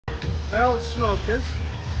Well, smokers.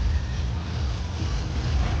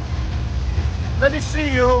 Let me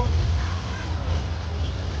see you.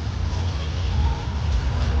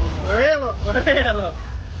 We're here, look. We're here, look.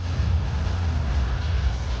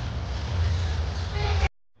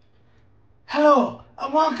 Hello,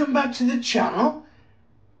 and welcome back to the channel.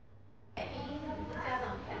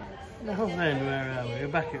 Now then, where are we? We're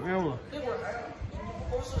back at Roller.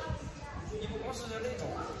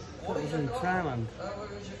 That was in Thailand.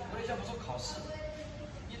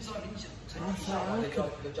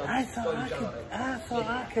 I thought I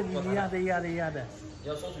could yada yada yada.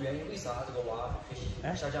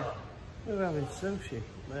 We're having sushi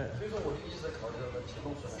there.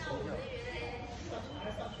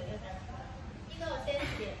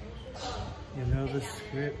 You know the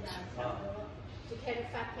script.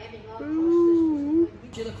 Ooh.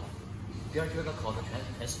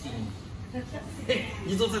 It's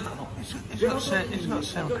got the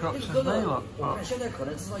same crops as they look, but I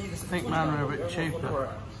think mine are a bit cheaper.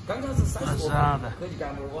 Lazada.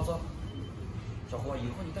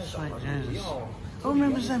 Sweet Jesus. Who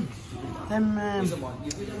remembers them?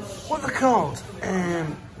 What they're called?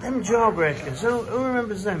 Them jawbreakers. Who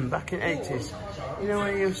remembers them back in the 80s? You know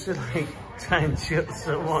where you used to like try and shut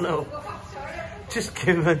someone up? Just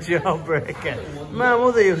give them a jawbreaker. My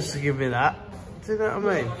mother used to give me that. Do you know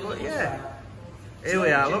what I mean? But yeah. Here we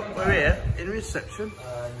are, look, we're here in reception.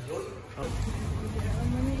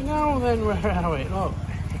 Now then, where are we? Look.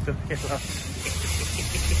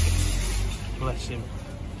 Bless him.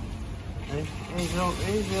 He's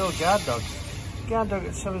the old guard dog. Guard dog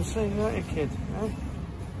at 17, aren't you, kid? Eh?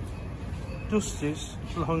 Dusty's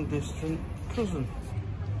long distance cousin.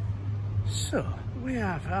 So, we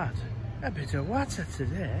have had a bit of water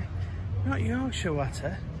today. Not Yorkshire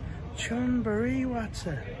water, Chonburi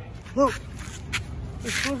water. Look, we're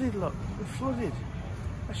flooded, look, we're flooded.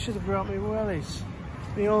 I should have brought me wellies.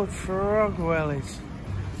 The old frog wellies.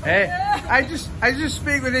 Hey, I just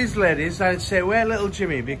speak with these ladies and say, where little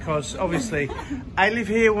Jimmy? Because obviously, I live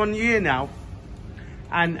here 1 year now,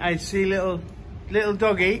 and I see little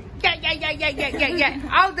doggy. Yeah.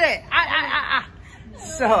 All day.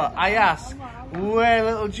 So I ask, where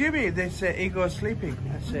little Jimmy? They say he goes sleeping.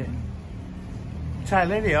 I say, Thai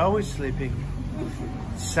lady always sleeping.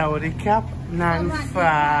 Saudi cap, nang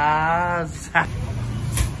faz.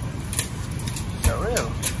 So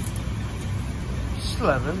real.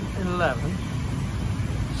 11.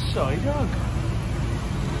 Soy dog.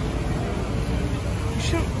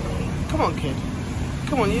 Shoot. Come on, kid.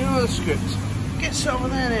 Come on, you know the script. Get over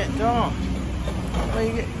there at the door. Well,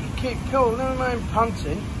 you keep cold, never mind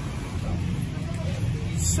panting.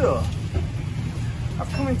 So,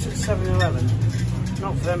 I've come into 7-Eleven,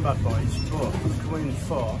 not for them bad boys, but I'm coming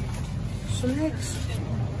for some eggs.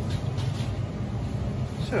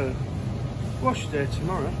 So, wash day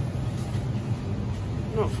tomorrow.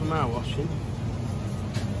 Not for my washing.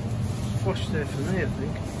 Wash day for me, I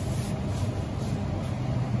think.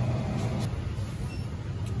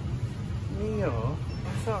 Meow.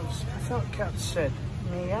 I thought Cat said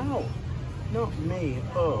meow, not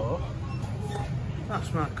me-oh.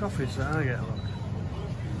 That's my coffees that I get, look.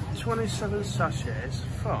 27 sachets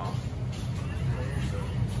for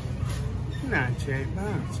 £98.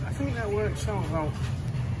 I think that works out about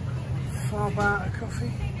 £4 a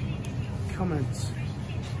coffee. Comments,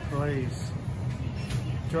 please.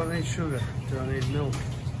 Do I need sugar? Do I need milk?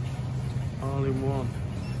 All in one.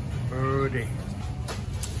 Birdie.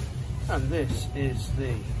 And this is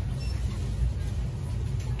the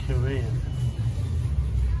Korean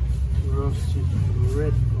roasted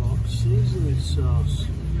red pork seasoning sauce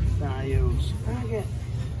that I use.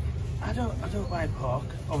 I don't buy pork,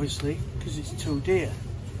 obviously, because it's too dear.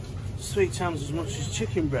 It's 3 times as much as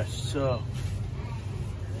chicken breast, so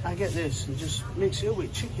I get this and just mix it up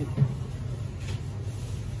with chicken.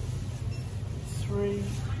 3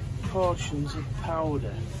 portions of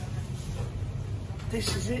powder.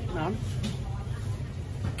 This is it, man.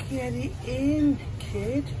 Get it in,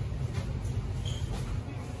 kid.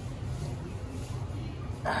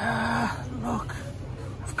 Look,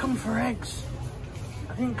 I've come for eggs.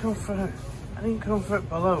 I didn't come for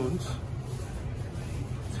balloons.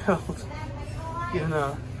 You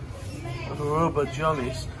know, rubber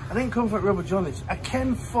johnnies. I didn't come for rubber johnnies. I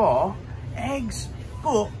came for eggs.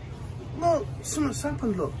 But look, something's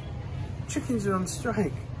happened. Look, chickens are on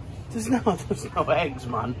strike. There's no eggs,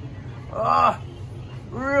 man. Ah,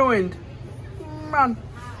 ruined, man.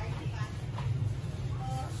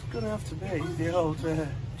 It's gonna have to be the old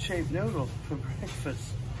cheap noodle for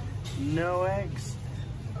breakfast. No eggs.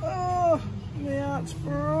 Oh, my heart's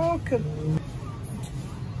broken.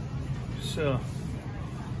 So,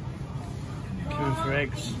 for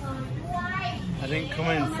eggs. I didn't come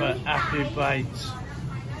in for happy bites.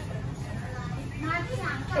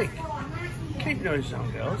 Hey, keep noise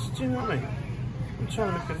down, girls. Do you know what I mean? I'm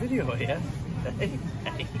trying to make a video here.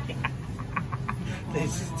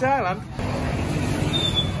 This is Thailand.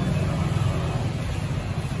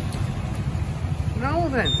 No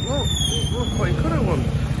then, look what he could have won.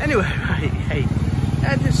 Anyway, right, hey,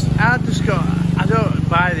 I don't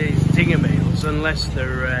buy these dinger meals unless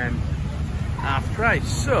they're half price.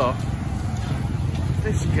 So,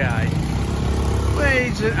 this guy, well,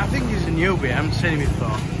 I think he's a newbie, I haven't seen him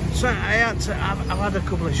before. So I've had a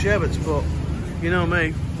couple of sherbets, but you know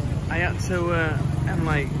me, I had to, I'm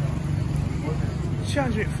like,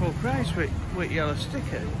 charge it full price with yellow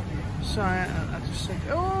sticker. So I just said,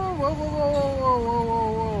 oh,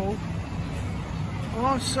 whoa.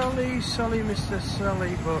 Oh, sorry, Mr.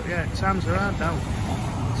 Sully, but yeah, times are hard now.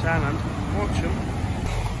 Thailand, watch them.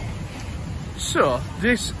 So,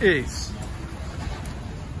 this is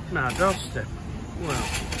my doorstep. Well,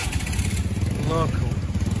 local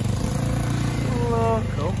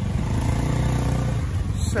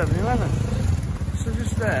 7-Eleven. So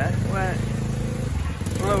just there, where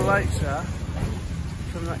low lights are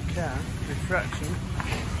from that car, refraction,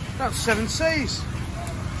 that's 7 Cs.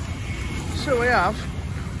 So we have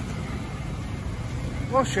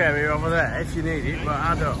wash area over there if you need it, but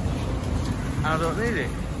I don't need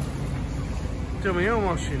it. Do my own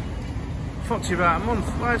washing. 40 baht a month.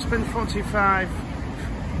 Well, I spend 45,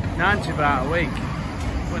 90 baht a week.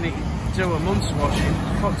 When you do a month's washing,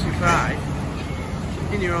 45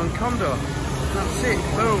 in your own condo. That's it,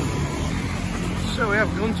 boom. So we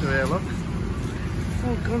have Gunter here, look.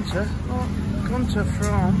 Oh, Gunter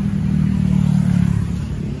from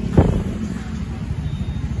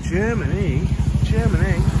Germany.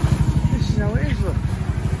 This is how it is, look.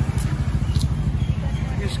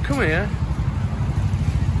 You just come here,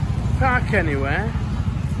 park anywhere,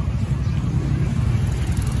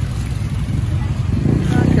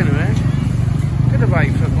 get a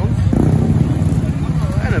bike for a month,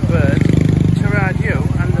 and a bird to ride you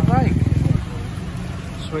and the bike.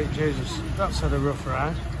 Sweet Jesus, that's had a rough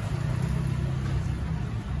ride.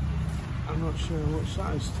 I'm not sure what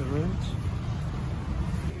size to rent.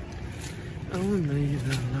 Only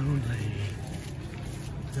the lonely.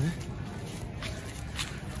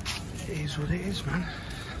 It is what it is, man.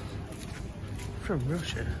 From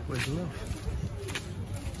Russia with love.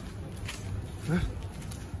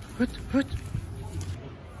 What?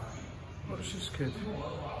 What's this kid?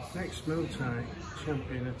 Next Muay Thai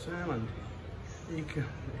champion of Thailand. He can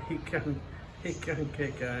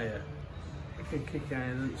kick higher. He can kick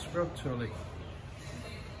higher than Sprog Tully.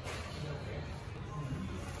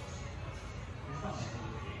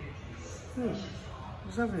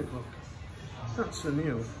 Let's have it, look. That's the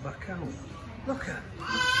new back out. Look at.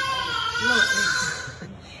 Look.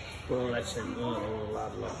 Well, listen,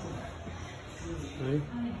 lad, look. Hey?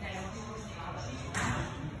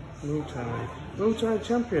 Muay Thai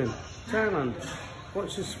champion, Thailand.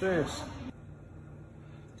 Watch this space.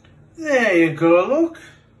 There you go, look.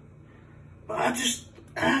 But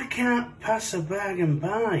I can't pass a bag and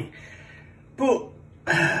buy. But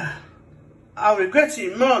I'll regret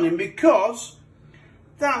it in the morning because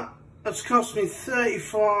that has cost me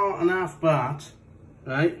 34.5 baht,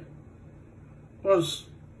 right? Was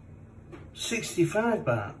 65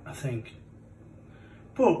 baht, I think.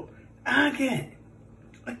 But I get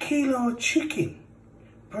a kilo of chicken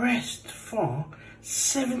breast for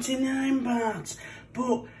 79 baht.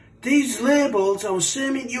 But these labels, I was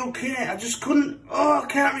saying in UK, I just couldn't, I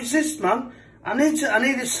can't resist, man. I need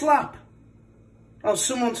a slap. Or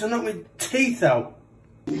someone to knock my teeth out.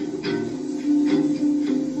 What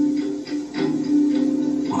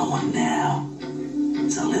I want now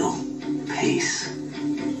is a little peace.